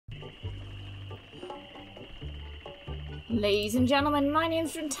Ladies and gentlemen, my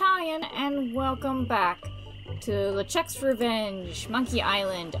name's Italian, and welcome back to LeChuck's Revenge, Monkey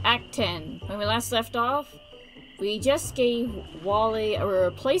Island, Act 10. When we last left off, we just gave Wally a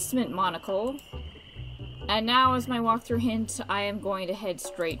replacement monocle, and now as my walkthrough hint, I am going to head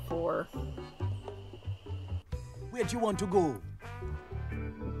straight for... Where'd you want to go?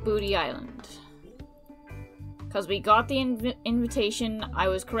 Booty Island. Because we got the invitation, I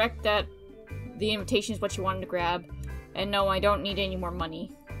was correct that the invitation is what you wanted to grab. And no, I don't need any more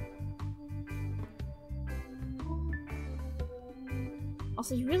money.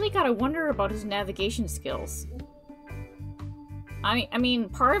 Also, you really gotta wonder about his navigation skills. I mean,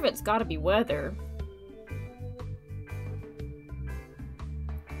 part of it's gotta be weather.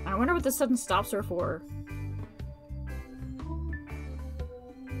 I wonder what the sudden stops are for.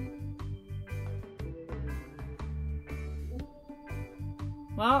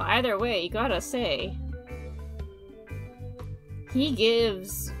 Well, either way, you gotta say, he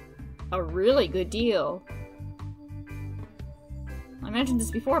gives a really good deal. I mentioned this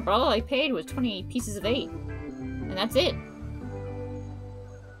before, but all I paid was 20 pieces of 8. And that's it.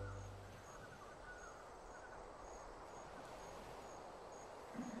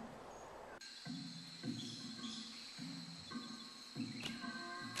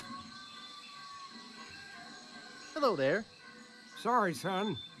 Hello there. Sorry,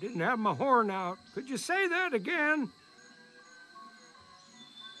 son. Didn't have my horn out. Could you say that again?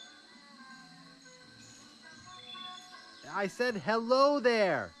 I said hello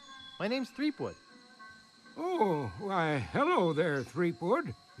there. My name's Threepwood. Oh, why, hello there,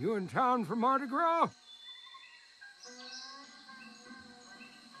 Threepwood. You in town for Mardi Gras?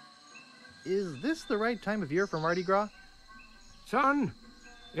 Is this the right time of year for Mardi Gras? Son,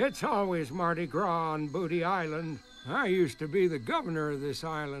 it's always Mardi Gras on Booty Island. I used to be the governor of this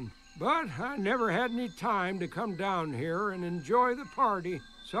island, but I never had any time to come down here and enjoy the party,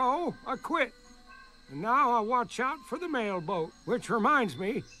 so I quit. And now I watch out for the mail boat, which reminds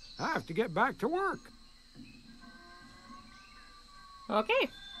me, I have to get back to work. Okay.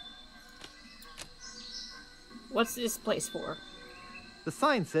 What's this place for? The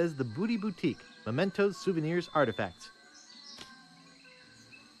sign says the Booty Boutique, mementos, souvenirs, artifacts.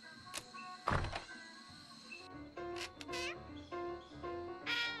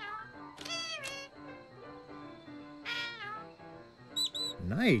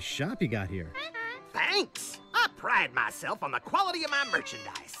 Nice shop you got here. Thanks! I pride myself on the quality of my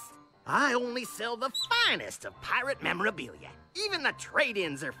merchandise. I only sell the finest of pirate memorabilia. Even the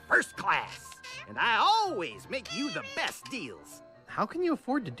trade-ins are first class. And I always make you the best deals. How can you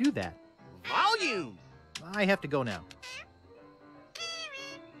afford to do that? Volume! I have to go now.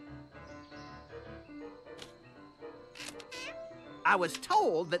 I was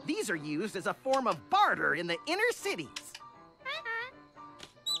told that these are used as a form of barter in the inner cities.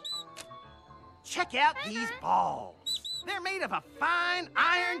 Check out these balls. They're made of a fine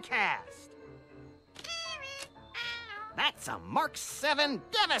iron cast. That's a Mark 7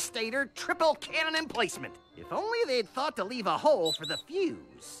 Devastator triple cannon emplacement. If only they'd thought to leave a hole for the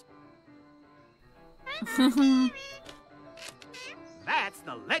fuse. That's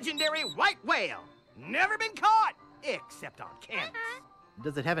the legendary white whale. Never been caught, except on canvas.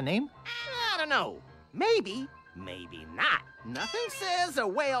 Does it have a name? I don't know. Maybe, maybe not. Nothing says a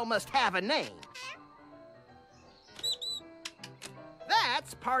whale must have a name.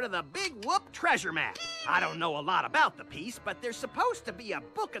 That's part of the Big Whoop treasure map. I don't know a lot about the piece, but there's supposed to be a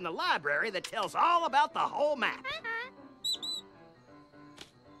book in the library that tells all about the whole map.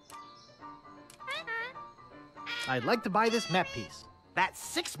 I'd like to buy this map piece. That's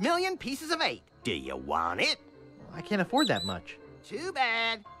 6 million pieces of 8. Do you want it? I can't afford that much. Too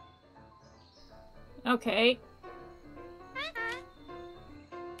bad. Okay.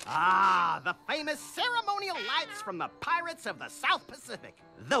 Ah, the famous ceremonial lights from the Pirates of the South Pacific.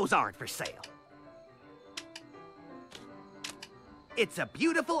 Those aren't for sale. It's a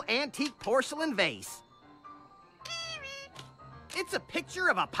beautiful antique porcelain vase. It's a picture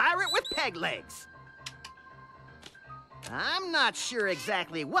of a pirate with peg legs. I'm not sure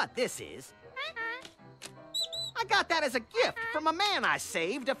exactly what this is. I got that as a gift from a man I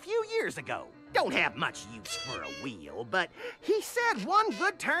saved a few years ago. Don't have much use for a wheel, but he said one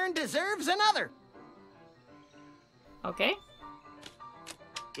good turn deserves another. Okay.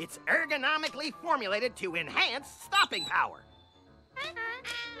 It's ergonomically formulated to enhance stopping power.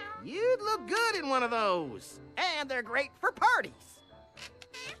 You'd look good in one of those. And they're great for parties.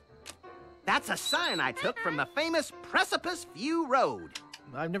 That's a sign I took from the famous Precipice View Road.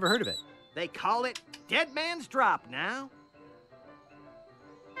 I've never heard of it. They call it Dead Man's Drop now.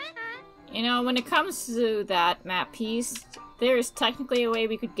 You know, when it comes to that map piece, there's technically a way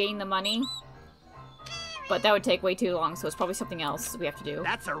we could gain the money. But that would take way too long, so it's probably something else we have to do.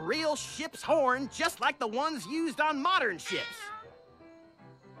 That's a real ship's horn, just like the ones used on modern ships.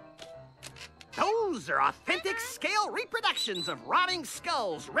 Those are authentic scale reproductions of rotting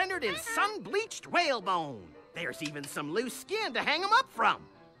skulls rendered in sun-bleached whalebone. There's even some loose skin to hang them up from.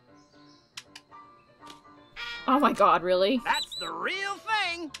 Oh my god, really? That's the real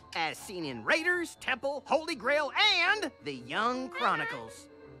thing, as seen in Raiders, Temple, Holy Grail, and the Young Chronicles.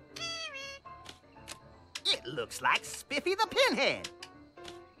 It looks like Spiffy the Pinhead.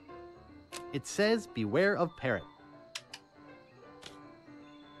 It says, beware of parrot.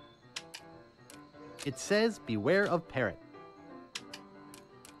 It says, beware of parrot.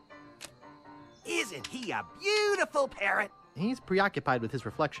 Isn't he a beautiful parrot? He's preoccupied with his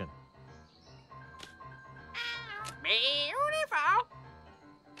reflection. Beautiful.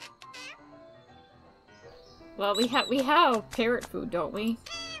 Well, we have parrot food, don't we?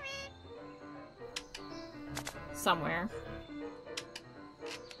 Somewhere.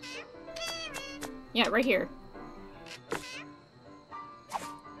 Yeah, right here.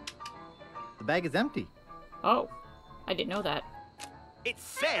 The bag is empty. Oh, I didn't know that. It's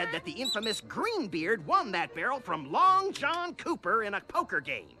said that the infamous Greenbeard won that barrel from Long John Cooper in a poker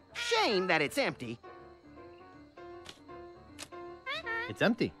game. Shame that it's empty. It's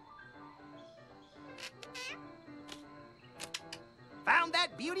empty. Found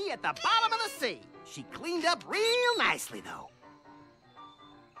that beauty at the bottom of the sea. She cleaned up real nicely, though.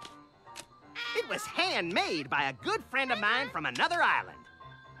 It was handmade by a good friend of mine from another island.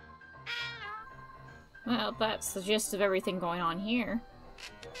 Well, that's the gist of everything going on here.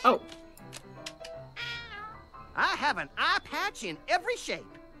 Oh. I have an eye patch in every shape.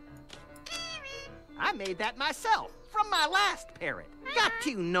 I made that myself from my last parrot. Got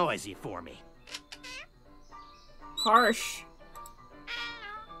too noisy for me. Harsh.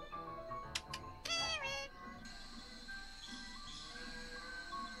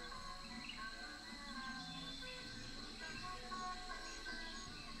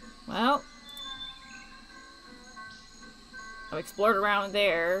 Well, I've explored around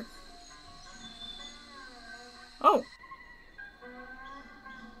there. Oh!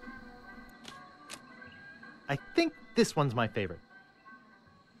 I think this one's my favorite.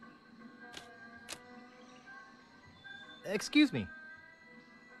 Excuse me.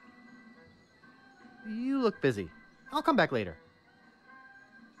 You look busy. I'll come back later.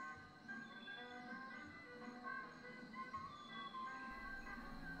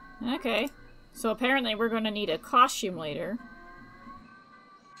 Okay. So apparently we're going to need a costume later.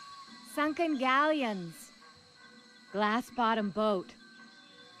 Sunken galleons. Glass-bottom boat.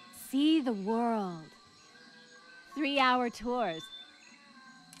 See the world. 3-hour tours.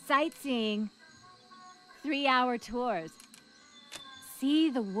 Sightseeing. 3-hour tours. See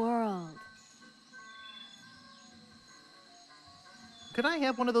the world. Could I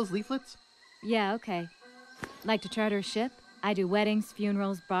have one of those leaflets? Yeah, okay. Like to charter a ship? I do weddings,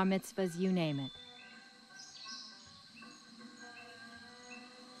 funerals, bar mitzvahs, you name it.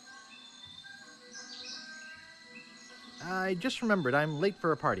 I just remembered I'm late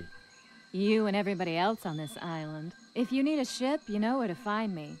for a party. You and everybody else on this island. If you need a ship, you know where to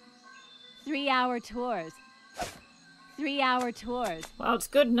find me. 3-hour tours. 3-hour tours. Well, it's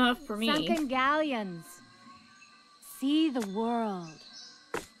good enough for me. Sunken galleons. See the world.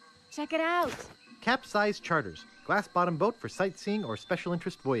 Check it out. Capsized charters. Glass-bottom boat for sightseeing or special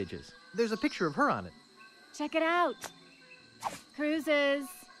interest voyages. There's a picture of her on it. Check it out. Cruises.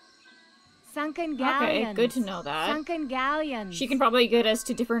 Sunken galleons. Okay, good to know that. Sunken galleons. She can probably get us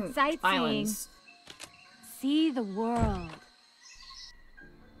to different Sightseeing. islands. See the world.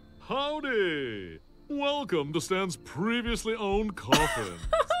 Howdy! Welcome to Stan's previously owned coffin.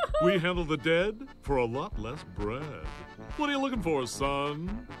 We handle the dead for a lot less bread. What are you looking for,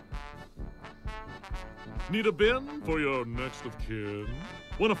 son? Need a bin for your next of kin?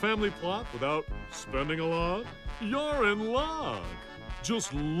 Want a family plot without spending a lot? You're in luck!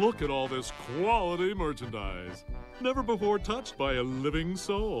 Just look at all this quality merchandise. Never before touched by a living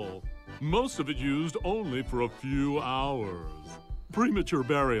soul. Most of it used only for a few hours. Premature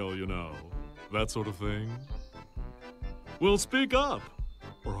burial, you know. That sort of thing. Well, speak up.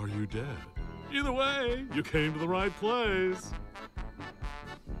 Or are you dead? Either way, you came to the right place.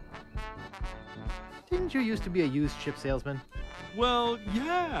 Didn't you used to be a used ship salesman? Well,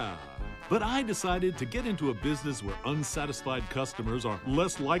 yeah. But I decided to get into a business where unsatisfied customers are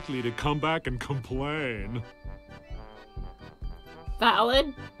less likely to come back and complain.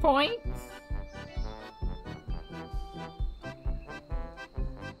 Valid point.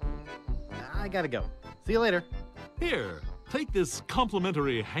 I gotta go. See you later. Here, take this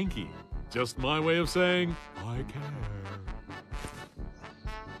complimentary hanky. Just my way of saying, I care.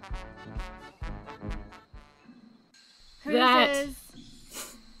 That- Cruises.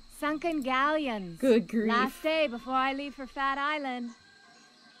 Sunken galleons. Good grief. Last day before I leave for Fat Island.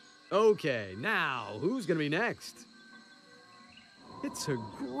 Okay, now, who's gonna be next? It's a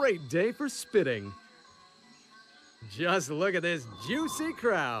great day for spitting. Just look at this juicy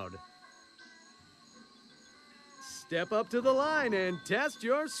crowd. Step up to the line and test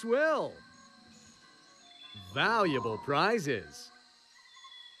your swill. Valuable prizes.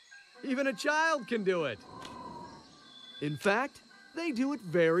 Even a child can do it. In fact, they do it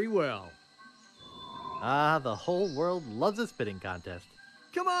very well. Ah, the whole world loves a spitting contest.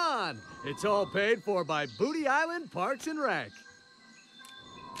 Come on, it's all paid for by Booty Island Parks and Rec.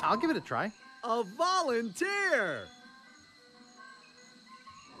 I'll give it a try. A volunteer!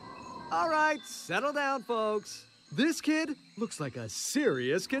 All right, settle down, folks. This kid looks like a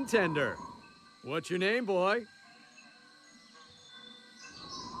serious contender. What's your name, boy?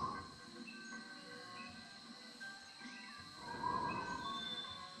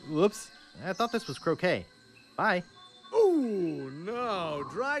 Whoops. I thought this was croquet. Bye. Ooh, no,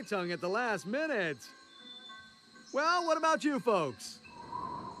 dry tongue at the last minute. Well, what about you folks?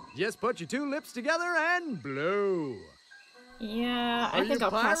 Just put your two lips together and blow. Yeah, I Are think you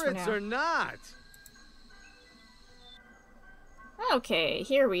I'll pass for pirates now. or not? Okay,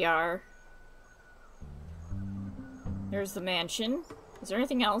 here we are. There's the mansion. Is there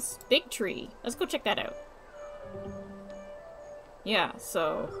anything else? Big tree. Let's go check that out. Yeah,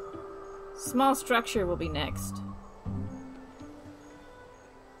 so... small structure will be next.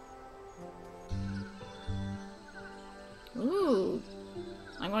 Ooh.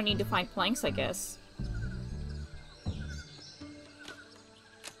 I'm gonna need to find planks, I guess.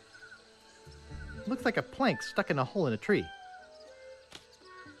 Looks like a plank stuck in a hole in a tree.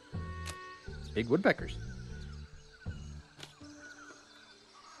 Big woodpeckers.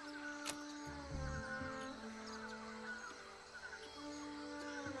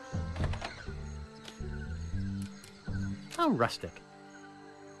 How rustic.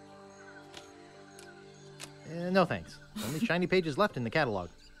 No thanks. Only shiny pages left in the catalog.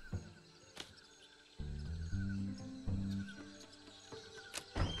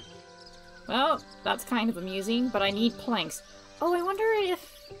 Well, that's kind of amusing, but I need planks. Oh, I wonder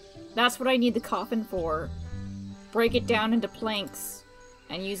if that's what I need the coffin for. Break it down into planks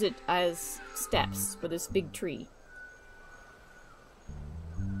and use it as steps for this big tree.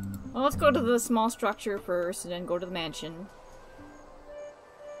 Well, let's go to the small structure first and then go to the mansion.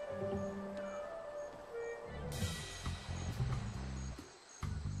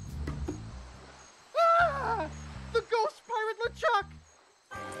 Ah! The ghost pirate LeChuck!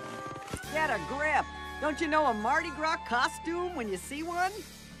 Get a grip! Don't you know a Mardi Gras costume when you see one?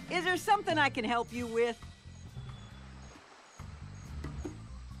 Is there something I can help you with?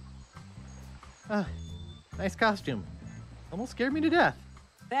 Nice costume. Almost scared me to death.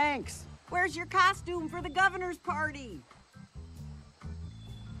 Thanks. Where's your costume for the governor's party?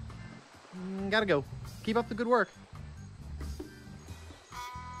 Gotta go. Keep up the good work.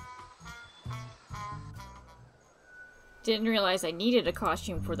 Didn't realize I needed a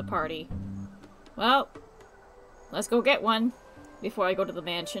costume for the party. Well, let's go get one before I go to the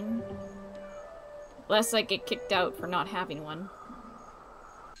mansion. Lest I get kicked out for not having one.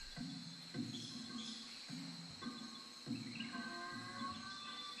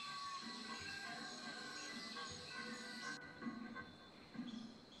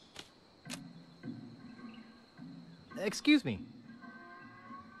 Excuse me.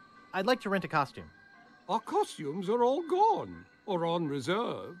 I'd like to rent a costume. Our costumes are all gone, or on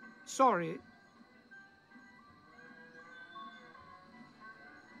reserve. Sorry.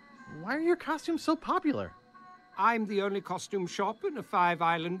 Why are your costumes so popular? I'm the only costume shop in a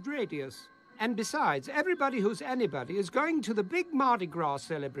 5-island radius. And besides, everybody who's anybody is going to the big Mardi Gras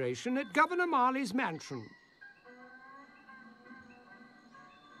celebration at Governor Marley's mansion.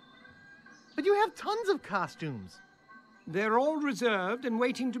 But you have tons of costumes. They're all reserved and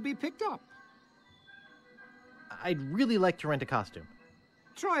waiting to be picked up. I'd really like to rent a costume.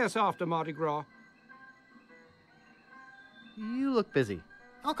 Try us after Mardi Gras. You look busy.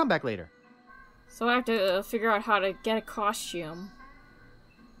 I'll come back later. So I have to figure out how to get a costume.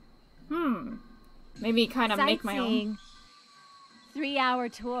 Maybe kind of make my own. Sightseeing. 3-hour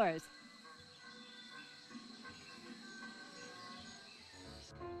tours.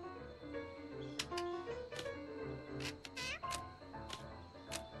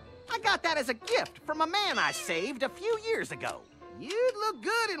 I got that as a gift from a man I saved a few years ago. You'd look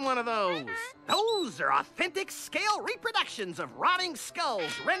good in one of those. Those are authentic scale reproductions of rotting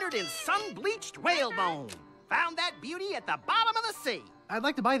skulls rendered in sun-bleached whalebone. Found that beauty at the bottom of the sea. I'd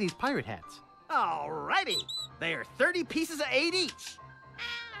like to buy these pirate hats. Alrighty. They're 30 pieces of 8 each.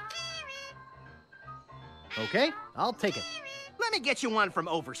 Okay, I'll take it. Let me get you one from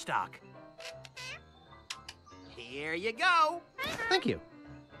Overstock. Here you go. Thank you.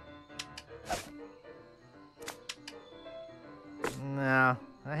 No,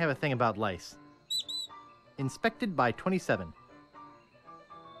 I have a thing about lice. Inspected by 27.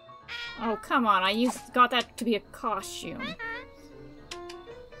 Oh, come on. Got that to be a costume.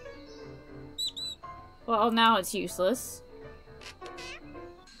 Well, now it's useless.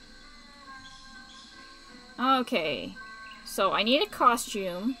 Okay. So, I need a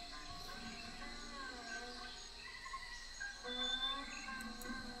costume.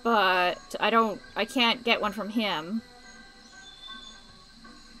 But I can't get one from him.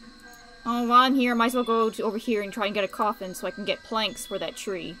 Oh, while I'm here, I might as well go over here and try and get a coffin so I can get planks for that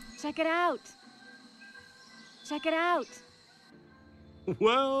tree. Check it out. Check it out.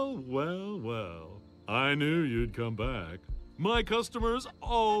 Well, well, well. I knew you'd come back. My customers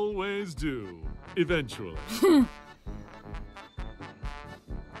always do. Eventually.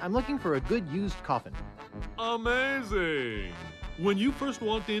 I'm looking for a good used coffin. Amazing! When you first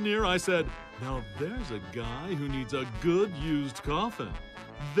walked in here, I said, now there's a guy who needs a good used coffin.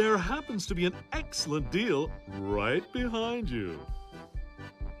 There happens to be an excellent deal right behind you.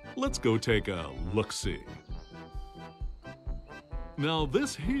 Let's go take a look-see. Now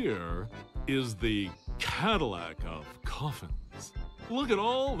this here is the Cadillac of coffins. Look at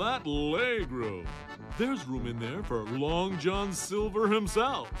all that leg room. There's room in there for Long John Silver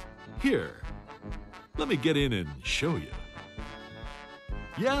himself. Here, let me get in and show you.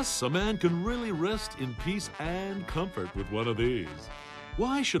 Yes, a man can really rest in peace and comfort with one of these.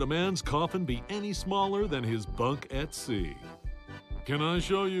 Why should a man's coffin be any smaller than his bunk at sea? Can I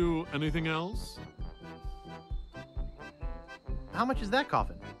show you anything else? How much is that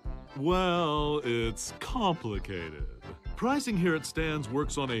coffin? Well, it's complicated. Pricing here at Stan's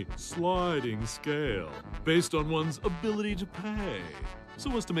works on a sliding scale, based on one's ability to pay,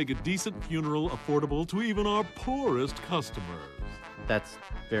 so as to make a decent funeral affordable to even our poorest customers. That's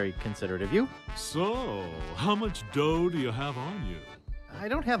very considerate of you. So, how much dough do you have on you? I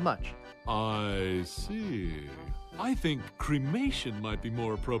don't have much. I see. I think cremation might be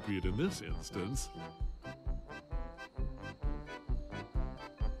more appropriate in this instance.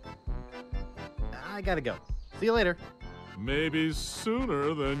 I gotta go. See you later. Maybe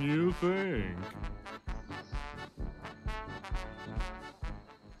sooner than you think.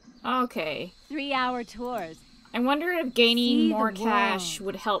 Okay. 3-hour tours. I wonder if gaining See the more cash world.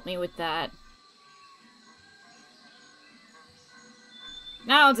 would help me with that.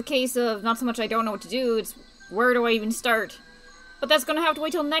 Now it's a case of not so much I don't know what to do, it's where do I even start? But that's gonna have to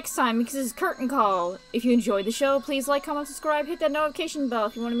wait till next time because it's curtain call. If you enjoyed the show, please like, comment, subscribe, hit that notification bell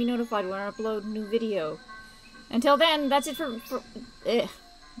if you want to be notified when I upload a new video. Until then, that's it for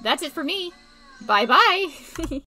me. Bye bye!